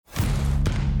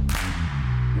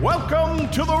Welcome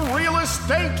to the Real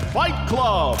Estate Fight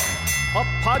Club, a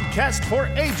podcast for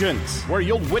agents where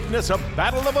you'll witness a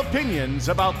battle of opinions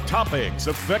about topics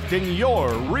affecting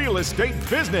your real estate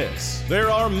business. There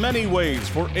are many ways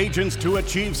for agents to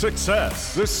achieve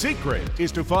success. The secret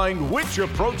is to find which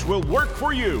approach will work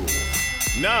for you.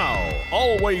 Now,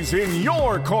 always in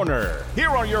your corner, here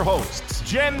are your hosts,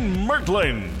 Jen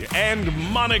Mertland and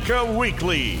Monica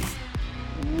Weekly.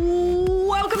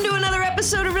 Welcome to another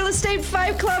episode of Real Estate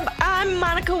Fight Club. I'm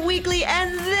Monica Weekly,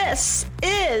 and this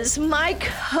is my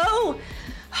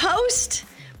co-host,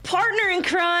 partner in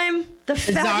crime, the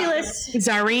fabulous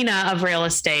Czarina of Real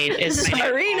Estate.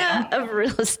 Czarina of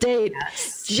Real Estate.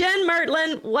 Yes. Jen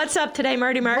Mertland. What's up today,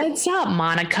 Mert? What's up,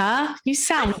 Monica? You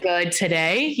sound good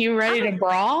today. You ready to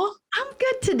brawl? I'm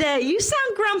good today. You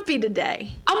sound grumpy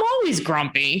today. I'm always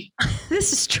grumpy.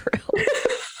 This is true.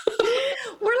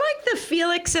 We're like the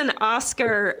Felix and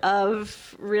Oscar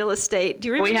of real estate. Do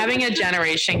you remember? Are we having a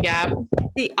generation gap?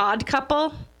 The Odd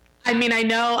Couple? I mean, I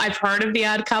know I've heard of the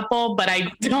Odd Couple, but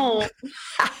I don't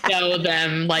know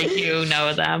them like you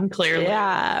know them, clearly.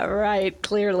 Yeah, right,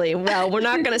 clearly. Well, we're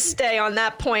not going to stay on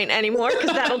that point anymore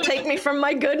because that'll take me from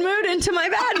my good mood into my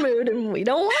bad mood, and we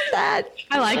don't want that.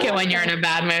 I like it when you're in a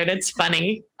bad mood. It's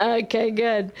funny. Okay,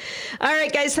 good. All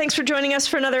right, guys, thanks for joining us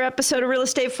for another episode of Real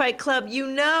Estate Fight Club. You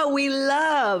know we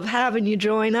love having you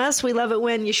join us. We love it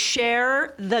when you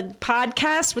share the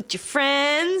podcast with your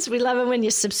friends. We love it when you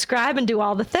subscribe and do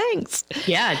all the things.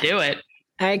 Yeah, do it.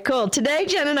 All right, cool. Today,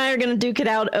 Jen and I are going to duke it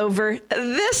out over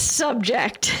this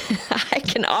subject. I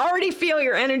can already feel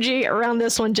your energy around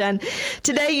this one, Jen.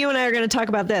 Today, you and I are going to talk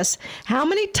about this. How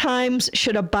many times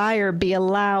should a buyer be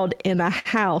allowed in a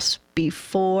house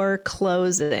before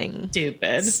closing?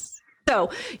 Stupid. So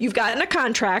you've gotten a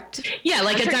contract. Yeah,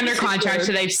 like it's under contract,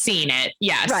 so they've seen it.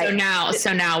 Yeah. Right.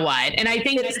 So now what? And I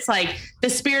think it's like the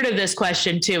spirit of this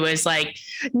question too is like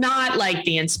not like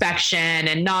the inspection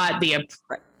and not the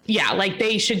like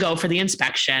they should go for the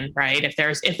inspection, right?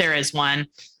 If there is one.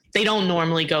 They don't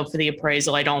normally go for the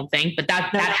appraisal, I don't think, but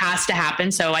that has to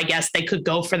happen. So I guess they could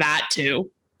go for that too.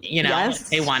 You know, yes, if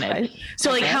they wanted. Right.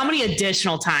 So like how many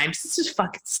additional times? This is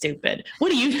fucking stupid. What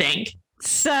do you think?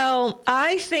 So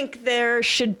I think there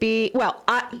should be,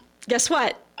 guess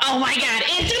what? Oh my God,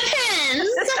 it depends.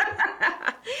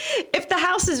 If the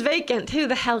house is vacant, who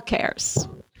the hell cares?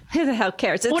 Who the hell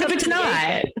cares? What if it's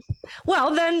not?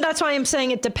 Well, then that's why I'm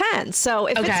saying it depends. So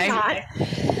if it's not,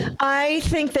 I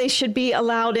think they should be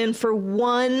allowed in for at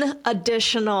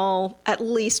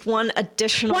least one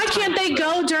additional. Why can't they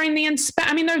go during the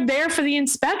inspection? I mean, they're there for the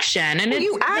inspection. And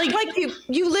you act like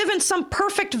you live in some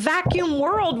perfect vacuum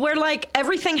world where like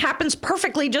everything happens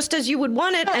perfectly just as you would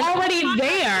want it. They're already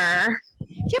there.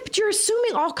 Yeah, but you're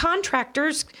assuming all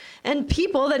contractors and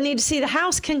people that need to see the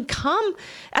house can come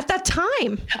at that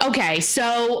time. Okay,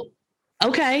 so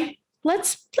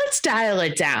let's dial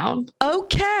it down.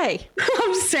 Okay.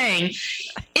 I'm saying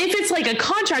if it's like a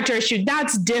contractor issue,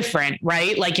 that's different,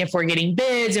 right? Like if we're getting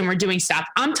bids and we're doing stuff.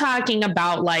 I'm talking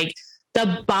about like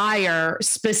the buyer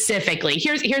specifically.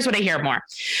 Here's what I hear more.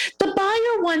 The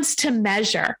buyer wants to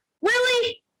measure.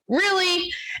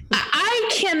 Really? I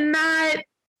cannot.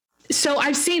 So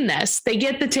I've seen this. They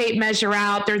get the tape measure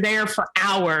out. They're there for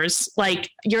hours. Like,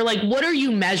 you're like, what are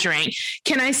you measuring?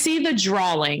 Can I see the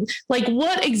drawing? Like,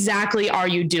 what exactly are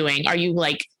you doing? Are you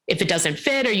like, if it doesn't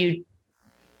fit, are you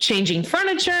changing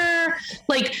furniture?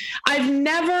 Like, I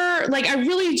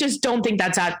really just don't think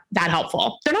that's that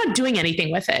helpful. They're not doing anything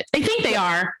with it. They think they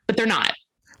are, but they're not.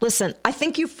 Listen, I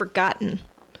think you've forgotten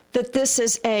that this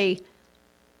is a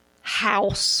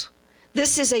house.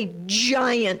 This is a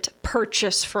giant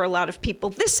purchase for a lot of people.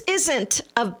 This isn't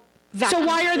a vacuum. So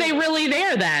why are they really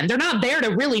there then? They're not there to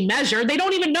really measure. They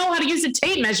don't even know how to use a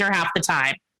tape measure half the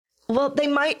time. Well, they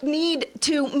might need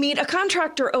to meet a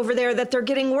contractor over there that they're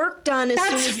getting work done.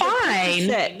 That's fine,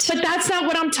 but that's not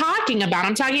what I'm talking about.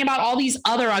 I'm talking about all these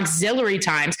other auxiliary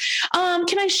times.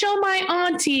 Can I show my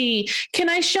auntie? Can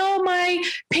I show my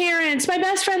parents? My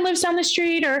best friend lives down the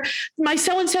street, or my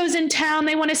so-and-so's in town.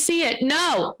 They want to see it.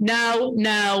 No.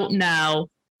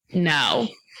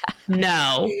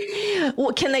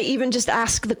 Well, can they even just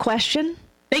ask the question?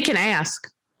 They can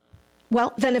ask.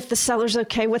 Well, then if the seller's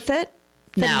okay with it,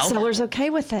 then the seller's okay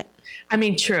with it. I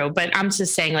mean, true, but I'm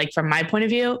just saying, like, from my point of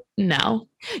view, no.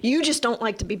 You just don't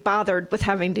like to be bothered with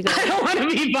having to go. I don't want to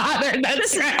be bothered.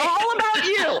 This is all about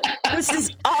you. This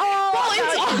is all about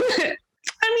you.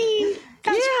 I mean,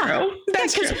 that's true.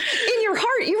 That's true. In your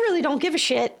heart, you really don't give a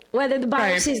shit whether the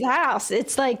buyer sees the house.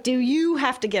 It's like, do you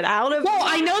have to get out of? Well,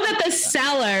 I know that the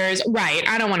sellers, right?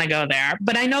 I don't want to go there,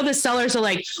 but I know the sellers are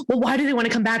like, well, why do they want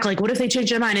to come back? Like, what if they change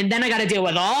their mind? And then I got to deal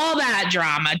with all that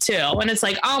drama too. And it's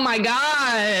like, oh my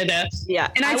God. Yeah.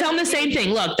 And I tell them the same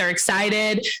thing. Look, they're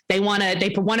excited. They want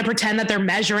to pretend that they're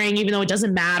measuring, even though it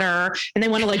doesn't matter. And they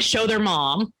want to like show their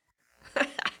mom.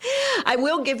 I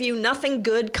will give you, nothing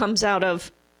good comes out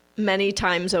of many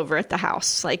times over at the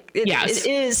house. Like it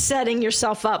is setting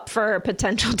yourself up for a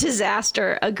potential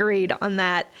disaster. Agreed on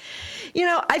that. You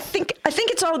know, I think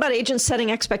it's all about agents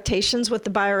setting expectations with the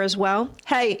buyer as well.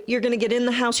 Hey, you're going to get in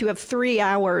the house. You have 3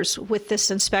 hours with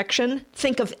this inspection.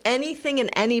 Think of anything and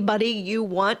anybody you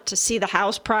want to see the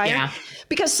house prior. Yeah.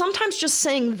 Because sometimes just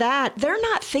saying that, they're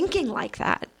not thinking like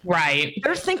that. Right.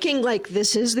 They're thinking like,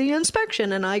 this is the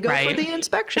inspection and I go for the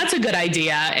inspection. That's a good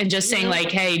idea. And just saying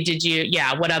like, hey,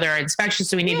 what other inspections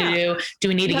do we need to do? Do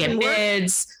we need to get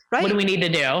bids? Right. What do we need to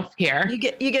do here? You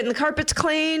getting the carpets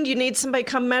cleaned. You need somebody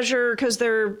come measure because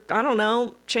they're, I don't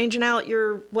know, changing out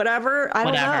your whatever. I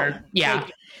don't know. Yeah.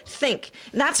 Like, think.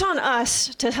 And that's on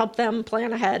us to help them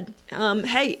plan ahead.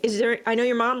 Hey, I know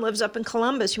your mom lives up in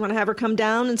Columbus. You want to have her come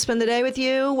down and spend the day with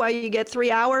you while you get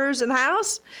 3 hours in the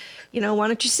house? You know, why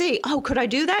don't you see? Oh, could I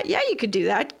do that? Yeah, you could do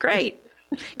that. Great.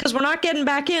 Because we're not getting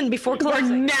back in before closing.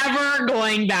 We're never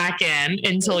going back in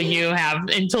until you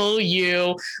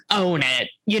own it.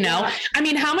 You know, yeah. I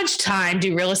mean, how much time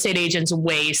do real estate agents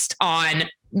waste on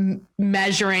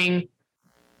measuring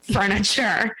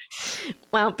furniture?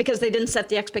 Well, because they didn't set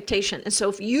the expexptation. And so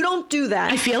if you don't do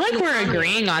that, I feel like we're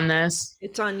agreeing on this.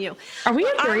 It's on you. Are we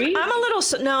agreeing? I'm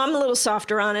a little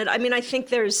softer on it. I mean, I think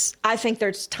there's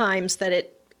times that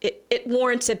it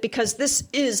warrants it because this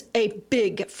is a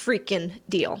big freaking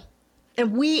deal.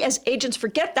 And we as agents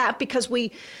forget that because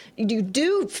you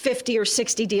do 50 or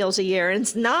 60 deals a year and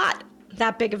it's not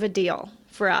that big of a deal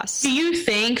for us. Do you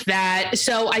think that,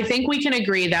 so I think we can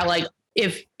agree that like,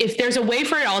 if there's a way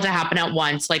for it all to happen at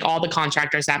once, like all the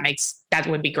contractors, that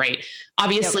would be great.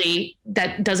 Obviously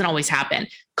that doesn't always happen.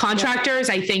 Contractors,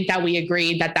 I think that we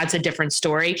agree that that's a different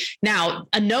story. Now,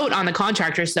 a note on the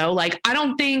contractors though, like, I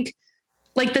don't think,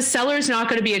 like the seller's not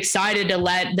going to be excited to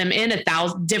let them in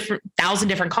 1,000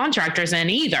 different contractors in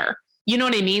either. You know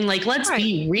what I mean? Like, let's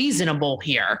be reasonable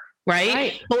here.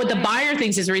 Right. But what the buyer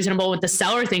thinks is reasonable, what the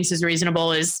seller thinks is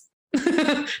reasonable is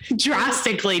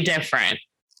drastically different.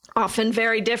 Often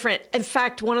very different. In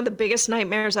fact, one of the biggest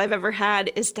nightmares I've ever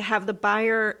had is to have the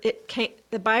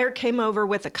buyer came over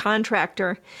with a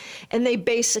contractor and they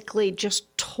basically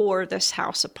just tore this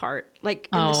house apart. Like,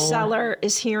 and the seller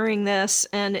is hearing this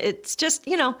and it's just,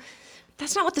 you know,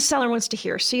 that's not what the seller wants to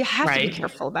hear. So you have to be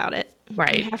careful about it.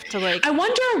 Right. You have to I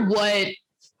wonder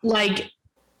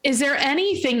is there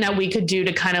anything that we could do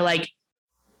to kind of like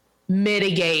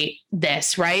mitigate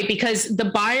this, right? Because the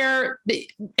buyer,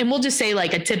 and we'll just say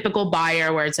like a typical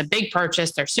buyer where it's a big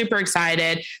purchase, they're super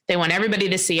excited, they want everybody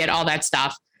to see it, all that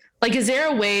stuff. Like, is there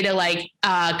a way to like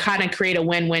kind of create a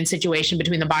win-win situation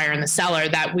between the buyer and the seller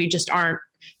that we just aren't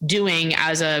doing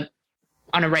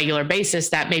on a regular basis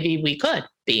that maybe we could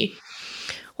be?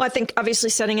 Well, I think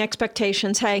obviously setting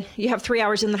expectations. Hey, you have 3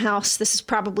 hours in the house. This is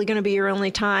probably going to be your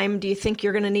only time. Do you think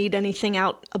you're going to need anything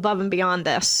out above and beyond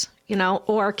this? You know,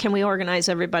 or can we organize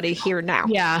everybody here now?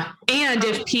 Yeah. And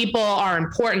if people are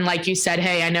important, like you said,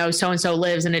 hey, I know so-and-so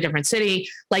lives in a different city,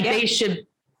 like they should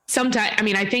sometime. I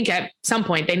mean, I think at some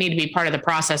point they need to be part of the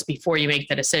process before you make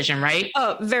the decision, right?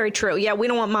 Oh, very true. Yeah. We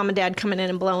don't want mom and dad coming in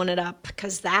and blowing it up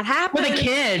because that happens. For the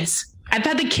kids. I've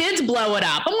had the kids blow it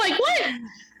up. I'm like, what?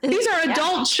 These are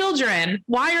adult children.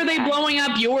 Why are they blowing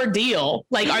up your deal?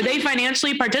 Like, are they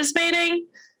financially participating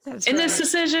in this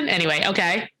decision? Anyway,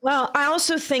 okay. Well, I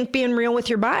also think being real with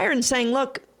your buyer and saying,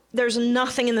 look, there's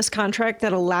nothing in this contract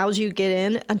that allows you to get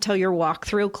in until your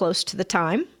walkthrough close to the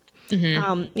time.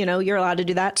 Mm-hmm. You know, you're allowed to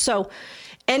do that. So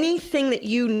anything that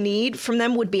you need from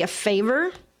them would be a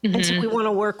favor. Mm-hmm. And so we want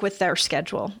to work with their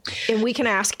schedule and we can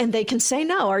ask and they can say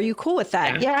no. Are you cool with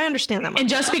that? Yeah, I understand that. And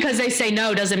just because they say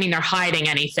no doesn't mean they're hiding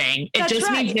anything. It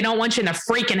just means they don't want you in the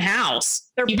freaking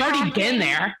house. You've already been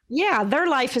there. Yeah, their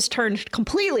life has turned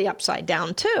completely upside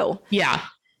down too. Yeah.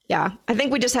 Yeah, I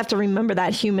think we just have to remember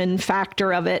that human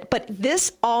factor of it. But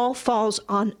this all falls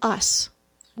on us.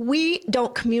 We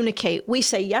don't communicate. We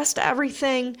say yes to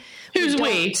everything. Who's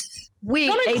we? We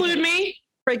don't include me.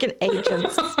 Freaking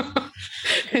agents.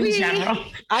 In general.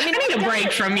 I need a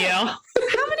break from you.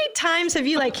 How many times have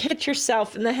you like hit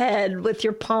yourself in the head with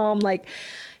your palm? Like,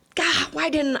 God, why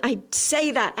didn't I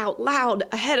say that out loud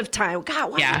ahead of time?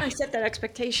 God, why didn't I set that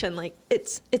expectation? Like,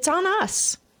 it's on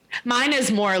us. Mine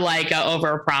is more like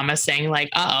over promising, like,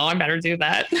 I better do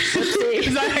that.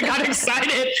 Because I got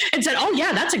excited and said, oh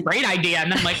yeah, that's a great idea.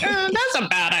 And I'm like, that's a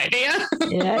bad idea.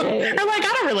 Yeah. I'm like,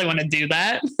 I don't really want to do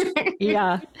that.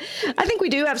 Yeah. I think we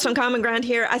do have some common ground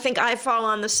here. I think I fall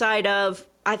on the side of,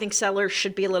 I think sellers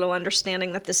should be a little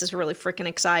understanding that this is really freaking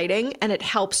exciting, and it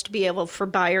helps to be able for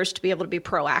buyers to be able to be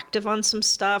proactive on some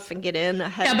stuff and get in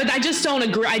ahead. Yeah, but I just don't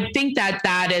agree. I think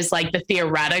that is like the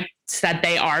theoretics that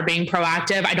they are being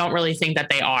proactive. I don't really think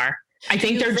that they are. I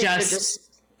think they're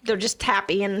just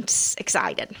happy and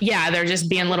excited. Yeah, they're just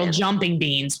being little jumping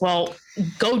beans. Well,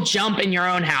 go jump in your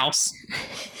own house.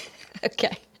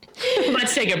 Okay.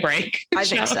 Let's take a break. I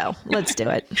think so. Let's do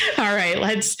it. All right,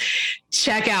 let's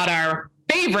check out our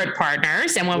favorite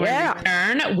partners. And when we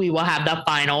return, we will have the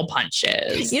final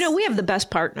punches. You know, we have the best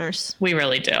partners. We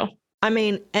really do. I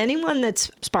mean, anyone that's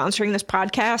sponsoring this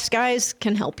podcast, guys,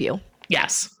 can help you.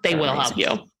 Yes, they will help you.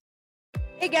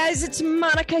 Hey guys, it's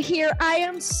Monica here. I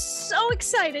am so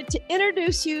excited to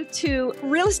introduce you to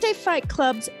Real Estate Fight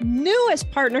Club's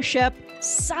newest partnership,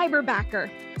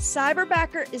 Cyberbacker.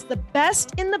 Cyberbacker is the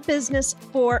best in the business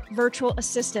for virtual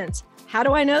assistants. How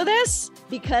do I know this?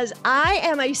 Because I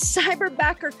am a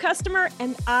Cyberbacker customer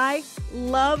and I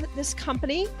love this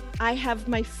company. I have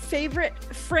my favorite,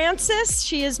 Frances.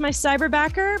 She is my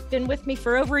Cyberbacker, been with me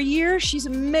for over a year. She's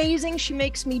amazing. She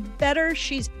makes me better.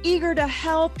 She's eager to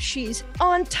help. She's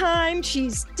on time.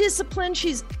 She's disciplined.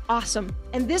 She's awesome.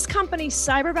 And this company,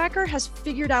 Cyberbacker, has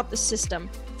figured out the system.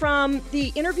 From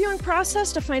the interviewing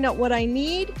process to find out what I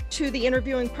need, to the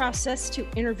interviewing process to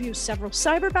interview several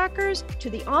Cyberbackers,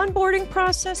 to the onboarding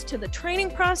process, to the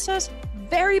training process,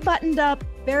 very buttoned up,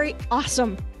 very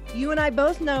awesome. You and I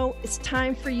both know it's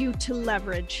time for you to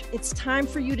leverage. It's time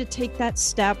for you to take that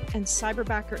step, and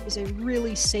Cyberbacker is a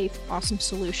really safe, awesome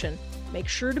solution. Make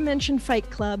sure to mention Fight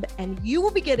Club and you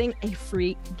will be getting a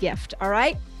free gift. All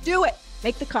right? Do it.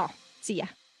 Make the call. See ya.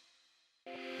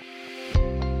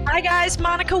 Hi guys,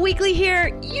 Monica Weekly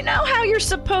here. You know how you're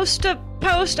supposed to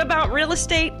post about real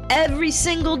estate every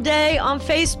single day on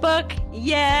Facebook?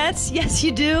 Yes,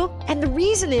 you do. And the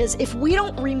reason is, if we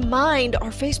don't remind our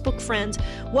Facebook friends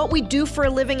what we do for a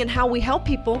living and how we help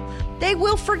people, they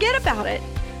will forget about it.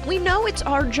 We know it's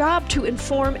our job to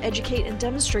inform, educate, and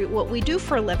demonstrate what we do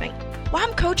for a living. Well,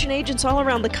 I'm coaching agents all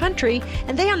around the country,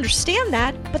 and they understand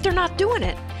that, but they're not doing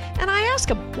it. And I ask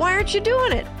them, why aren't you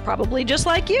doing it? Probably just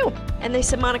like you. And they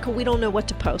said, Monica, we don't know what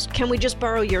to post. Can we just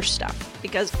borrow your stuff?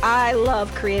 Because I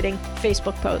love creating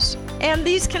Facebook posts. And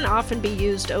these can often be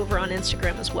used over on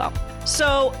Instagram as well.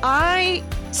 So I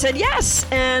said yes,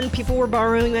 and people were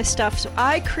borrowing my stuff. So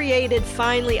I created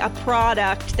finally a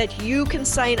product that you can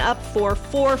sign up for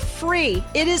free.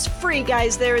 It is free,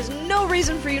 guys. There is no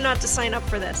reason for you not to sign up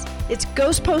for this. It's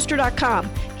ghostposter.com,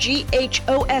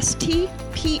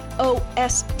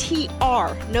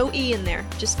 GHOSTPOSTR, no E in there,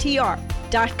 just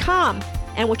TR.com.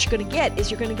 And what you're going to get is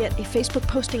you're going to get a Facebook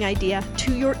posting idea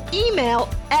to your email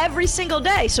every single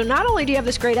day. So not only do you have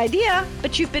this great idea,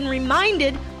 but you've been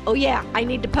reminded, oh yeah, I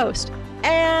need to post.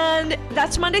 And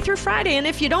that's Monday through Friday. And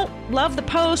if you don't love the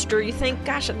post or you think,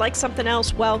 gosh, I'd like something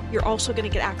else, well, you're also going to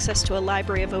get access to a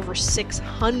library of over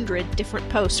 600 different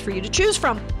posts for you to choose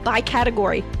from by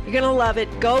category. You're going to love it.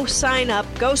 Go sign up,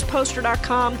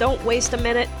 ghostposter.com. Don't waste a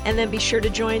minute. And then be sure to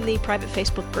join the private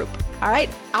Facebook group. All right,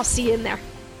 I'll see you in there.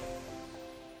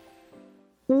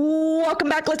 Welcome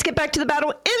back. Let's get back to the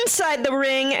battle inside the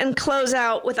ring and close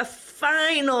out with a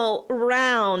final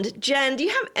round. Jen, do you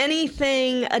have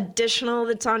anything additional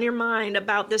that's on your mind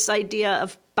about this idea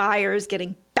of buyers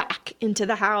getting back into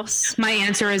the house? My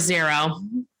answer is 0.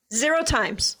 0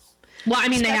 times. Well, I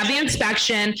mean, they have the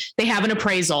inspection, they have an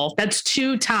appraisal. That's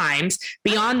 2 times.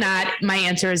 Beyond that, my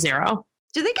answer is 0.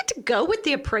 Do they get to go with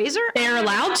the appraiser? They're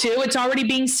allowed to. It's already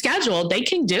being scheduled. They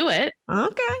can do it.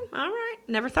 Okay. All right.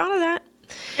 Never thought of that.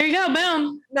 There you go.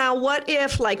 Boom. Now, what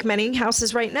if, like many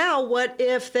houses right now, what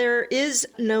if there is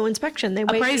no inspection? They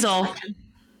wait. Appraisal.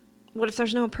 What if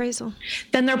there's no appraisal?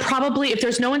 Then they're probably, if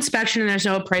there's no inspection and there's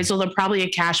no appraisal, they're probably a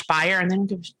cash buyer. And then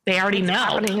they already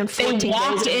know. They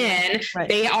walked in, right.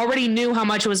 They already knew how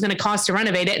much it was going to cost to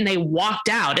renovate it, and they walked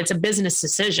out. It's a business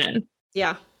decision.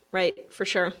 Yeah. Right, for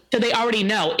sure. So they already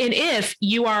know. And if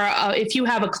you are, if you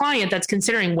have a client that's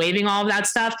considering waiving all of that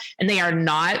stuff and they are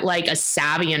not like a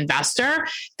savvy investor,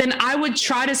 then I would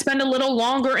try to spend a little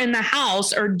longer in the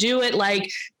house or do it like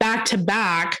back to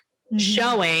back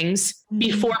showings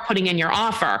before putting in your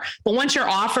offer. But once your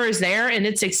offer is there and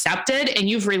it's accepted and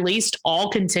you've released all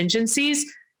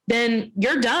contingencies, then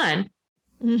you're done.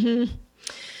 Mm-hmm.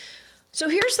 So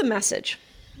here's the message.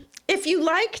 If you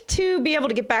like to be able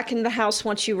to get back into the house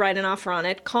once you write an offer on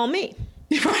it, call me.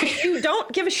 If you don't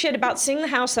give a shit about seeing the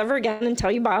house ever again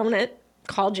until you own it,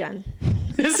 call Jen.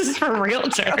 This is for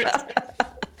realtors.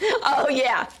 Oh,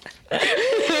 yeah.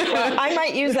 Well, I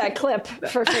might use that clip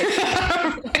for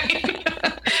Facebook.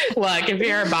 Look, if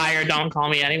you're a buyer, don't call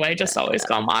me anyway. Just always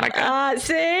call Monica.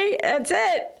 See, that's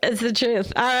it. It's the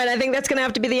truth. All right, I think that's going to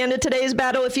have to be the end of today's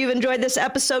battle. If you've enjoyed this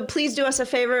episode, please do us a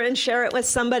favor and share it with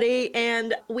somebody.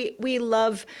 And we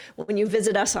love when you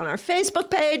visit us on our Facebook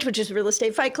page, which is Real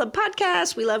Estate Fight Club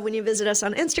Podcast. We love when you visit us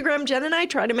on Instagram. Jen and I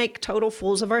try to make total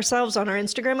fools of ourselves on our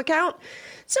Instagram account.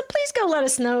 So please go let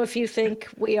us know if you think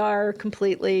we are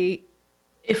completely...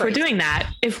 If we're doing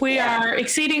that, if we are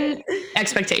exceeding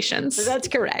expectations. That's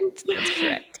correct. That's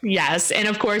correct. Yes. And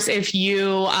of course, if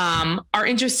you are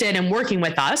interested in working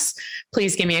with us,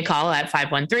 please give me a call at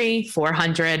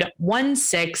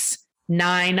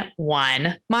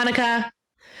 513-400-1691. Monica.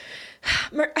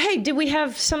 Hey, did we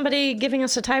have somebody giving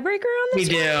us a tiebreaker on this?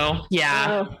 We do.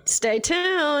 Yeah. Oh, stay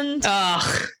tuned.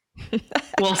 Ugh.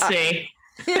 We'll see.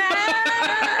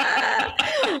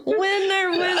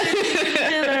 Winner.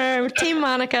 Team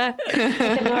Monica. I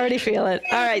can already feel it.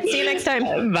 All right. See you next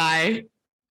time. Bye.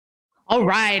 All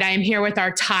right. I am here with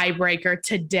our tiebreaker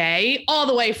today, all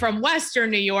the way from Western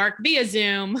New York via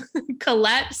Zoom,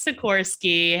 Colette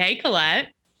Sikorsky. Hey, Colette.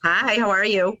 Hi, how are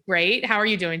you? Great. How are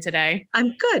you doing today?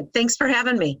 I'm good. Thanks for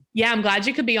having me. Yeah, I'm glad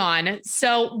you could be on.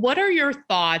 So what are your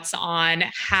thoughts on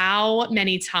how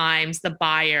many times the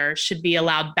buyer should be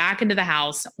allowed back into the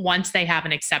house once they have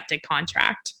an accepted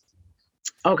contract?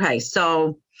 Okay,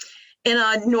 so in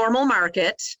a normal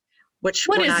market, which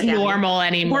what is normal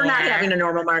anymore? We're not having a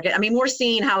normal market. I mean, we're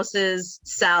seeing houses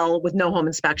sell with no home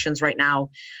inspections right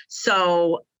now.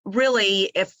 So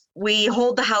really, if we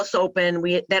hold the house open,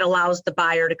 that allows the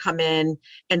buyer to come in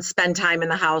and spend time in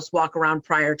the house, walk around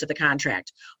prior to the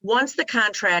contract. Once the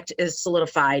contract is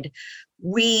solidified,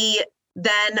 we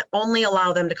then only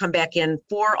allow them to come back in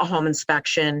for a home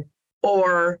inspection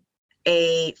or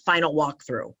a final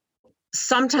walkthrough.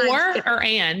 Sometimes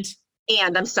and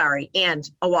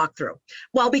a walkthrough.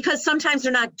 Well, because sometimes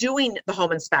they're not doing the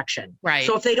home inspection. Right.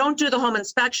 So if they don't do the home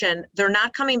inspection, they're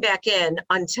not coming back in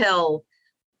until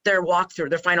their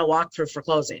final walkthrough for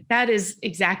closing. That is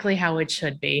exactly how it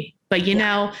should be. But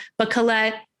but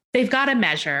Colette, they've got to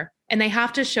measure and they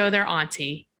have to show their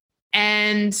auntie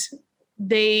and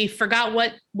they forgot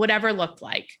what whatever looked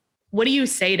like. What do you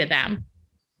say to them?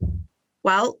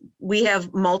 Well, we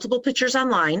have multiple pictures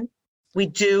online. We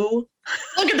do.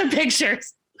 Look at the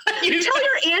pictures. You tell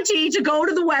your auntie to go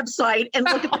to the website and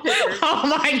look at the pictures.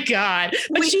 Oh my God.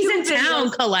 But she's in town,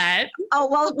 Colette. Oh,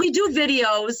 well, we do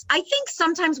videos. I think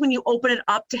sometimes when you open it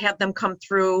up to have them come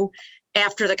through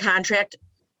after the contract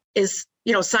is,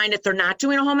 signed, if they're not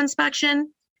doing a home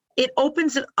inspection, it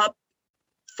opens it up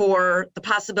for the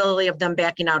possibility of them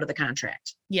backing out of the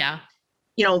contract. Yeah.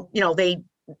 They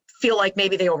feel like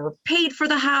maybe they overpaid for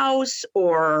the house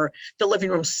or the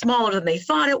living room's smaller than they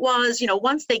thought it was.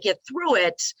 Once they get through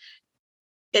it,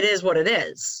 it is what it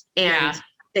is. And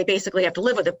they basically have to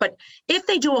live with it. But if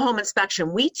they do a home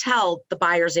inspection, we tell the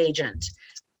buyer's agent,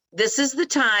 this is the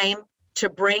time to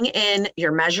bring in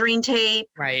your measuring tape.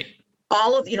 Right.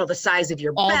 All of, the size of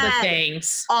your bed.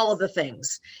 All of the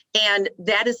things. And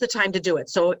that is the time to do it.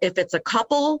 So if it's a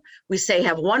couple, we say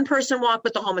have one person walk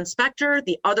with the home inspector,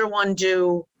 the other one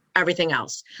do everything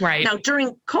else. Right. Now,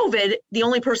 during COVID, the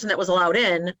only person that was allowed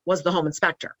in was the home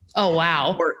inspector. Oh,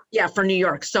 wow. For New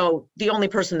York. So the only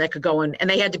person that could go in, and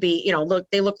they had to be,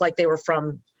 they looked like they were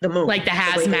from the moon. Like the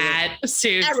hazmat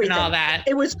suits and all that.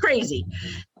 It was crazy.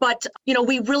 But,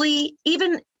 we really,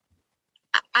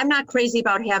 I'm not crazy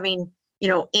about having,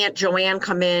 Aunt Joanne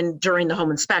come in during the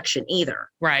home inspection either.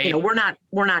 Right.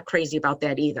 We're not crazy about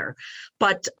that either.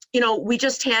 But, we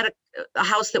just had a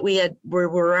house that we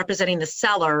were representing the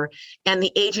seller, and the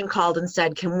agent called and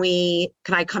said, can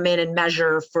I come in and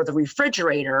measure for the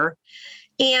refrigerator?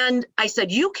 And I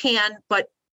said, you can, but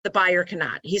the buyer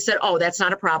cannot. He said, oh, that's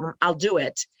not a problem. I'll do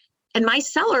it. And my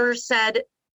seller said,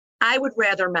 I would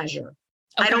rather measure.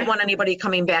 Okay. I don't want anybody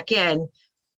coming back in.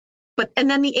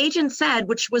 And then the agent said,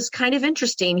 which was kind of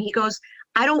interesting, he goes,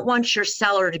 I don't want your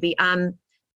seller to be on,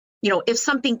 if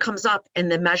something comes up and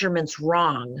the measurement's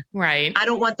wrong, right? I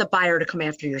don't want the buyer to come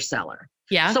after your seller.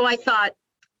 Yeah. So I thought,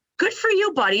 good for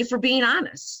you, buddy, for being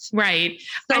honest. Right.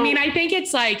 So, I mean, I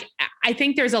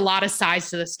think there's a lot of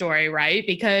sides to the story, right?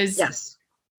 Because yes.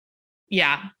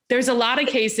 Yeah, there's a lot of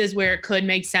cases where it could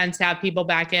make sense to have people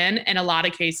back in, and a lot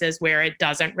of cases where it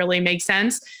doesn't really make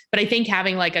sense. But I think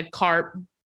having like a carte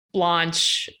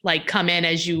blanche, like come in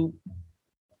as you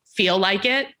feel like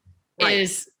it, right,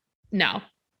 is no.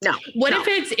 What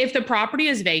if the property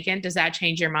is vacant? Does that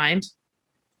change your mind?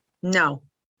 No.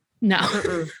 No.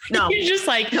 No. You're just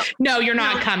like, no, you're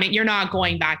not coming. You're not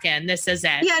going back in. This is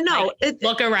it. Yeah, no. Like,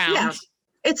 look around. Yeah.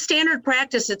 It's standard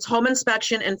practice. It's home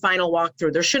inspection and final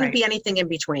walkthrough. There shouldn't be anything in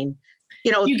between.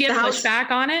 You get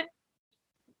pushback on it?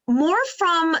 More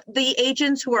from the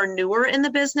agents who are newer in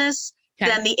the business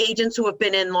than the agents who have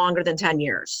been in longer than 10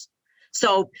 years.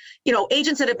 So,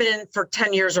 agents that have been in for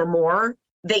 10 years or more,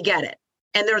 they get it.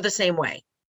 And they're the same way.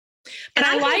 And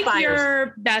I like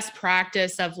your best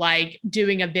practice of like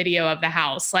doing a video of the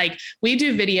house. Like we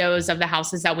do videos of the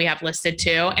houses that we have listed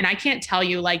too. And I can't tell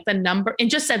you like the number and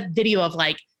just a video of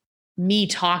like me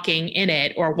talking in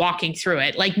it or walking through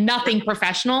it, like nothing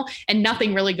professional and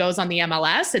nothing really goes on the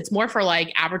MLS. It's more for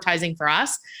like advertising for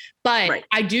us. But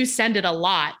I do send it a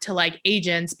lot to like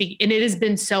agents and it has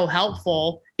been so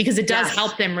helpful because it does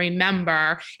help them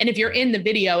remember. And if you're in the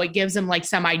video, it gives them like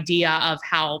some idea of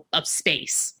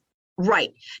space.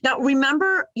 Right. Now,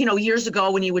 remember, years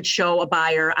ago when you would show a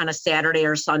buyer on a Saturday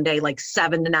or Sunday, like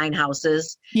 7 to 9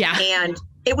 houses. Yeah. And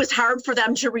it was hard for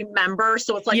them to remember.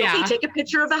 So it's like, okay, take a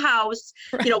picture of the house,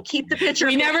 keep the picture.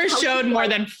 We never showed more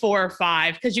than 4 or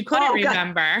 5 because you couldn't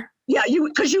remember. Yeah,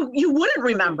 because you wouldn't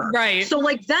remember. Right. So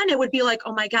like then it would be like,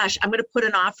 oh my gosh, I'm going to put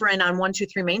an offer in on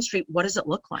 123 Main Street. What does it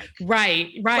look like? Right.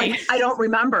 Like, I don't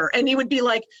remember. And he would be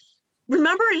like,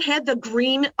 remember it had the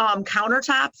green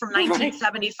countertop from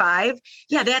 1975?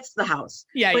 Yeah, that's the house.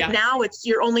 Yeah, but now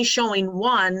you're only showing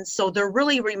one. So they're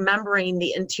really remembering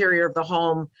the interior of the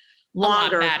home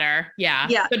longer. A lot better. Yeah.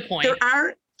 Yeah. Good point.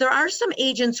 There are some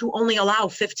agents who only allow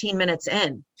 15 minutes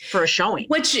in for a showing.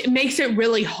 Which makes it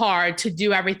really hard to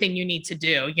do everything you need to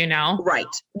do, Right.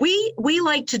 We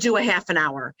like to do a half an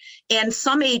hour. And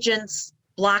some agents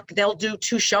they'll do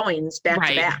 2 showings back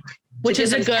to back. Which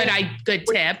is a good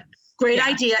tip. Great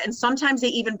idea. And sometimes they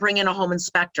even bring in a home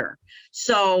inspector.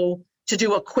 So to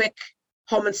do a quick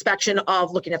home inspection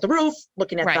of looking at the roof,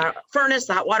 looking at the furnace,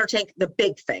 the hot water tank, the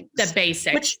big things. The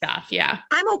basic stuff, yeah.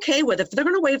 I'm okay with. If they're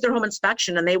going to waive their home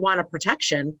inspection and they want a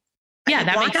protection, that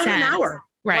makes sense. An hour.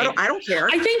 Right. I don't care.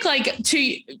 I think like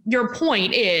to your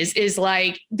point is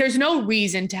like, there's no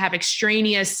reason to have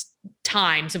extraneous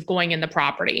times of going in the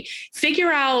property.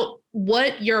 Figure out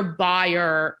what your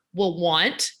buyer will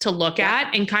want to look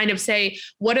at and kind of say,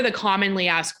 what are the commonly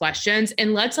asked questions?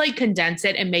 And let's like condense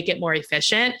it and make it more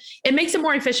efficient. It makes it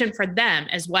more efficient for them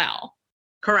as well.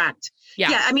 Correct.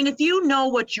 Yeah. I mean, if you know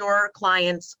what your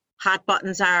clients' hot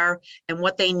buttons are and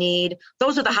what they need,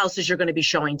 those are the houses you're going to be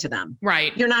showing to them.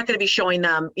 Right. You're not going to be showing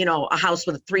them, a house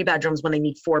with 3 bedrooms when they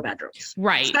need 4 bedrooms.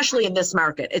 Right. Especially in this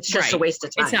market. It's just a waste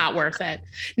of time. It's not worth it.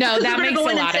 No, that makes a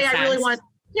lot of sense.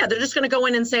 They're just going to go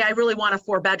in and say, I really want a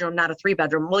 4-bedroom, not a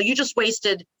 3-bedroom. Well, you just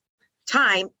wasted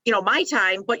time, my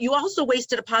time, but you also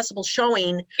wasted a possible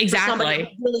showing for somebody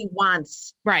who really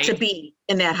wants to be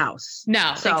in that house.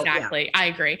 No, exactly. Yeah. I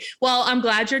agree. Well, I'm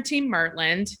glad you're Team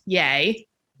Mertland. Yay.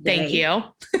 Thank you.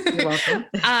 You're welcome.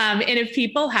 And if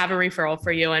people have a referral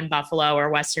for you in Buffalo or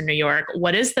Western New York,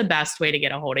 what is the best way to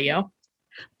get a hold of you?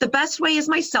 The best way is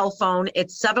my cell phone.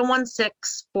 It's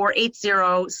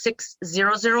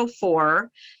 716-480-6004.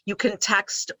 You can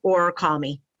text or call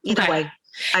me. Either way.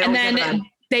 And then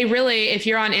they really, if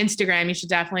you're on Instagram, you should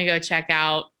definitely go check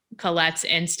out Colette's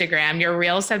Instagram. Your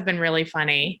reels have been really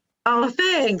funny. Oh,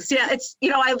 thanks. Yeah, it's,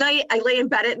 I lay in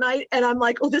bed at night and I'm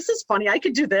like, oh, this is funny. I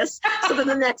could do this. So then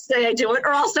the next day I do it,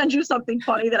 or I'll send you something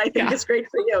funny that I think is great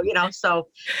for you, So,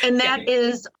 and that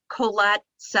is Colette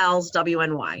Sells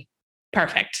WNY.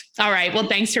 Perfect. All right. Well,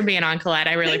 thanks for being on, Colette.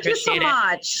 I really appreciate it. Thank you so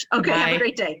much. Okay. Bye. Have a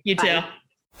great day. You too.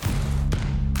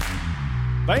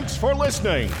 Thanks for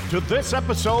listening to this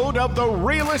episode of the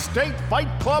Real Estate Fight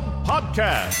Club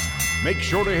podcast. Make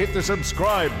sure to hit the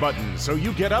subscribe button so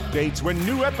you get updates when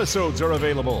new episodes are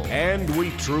available. And we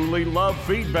truly love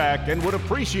feedback and would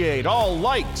appreciate all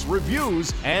likes,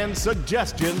 reviews, and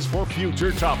suggestions for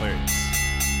future topics.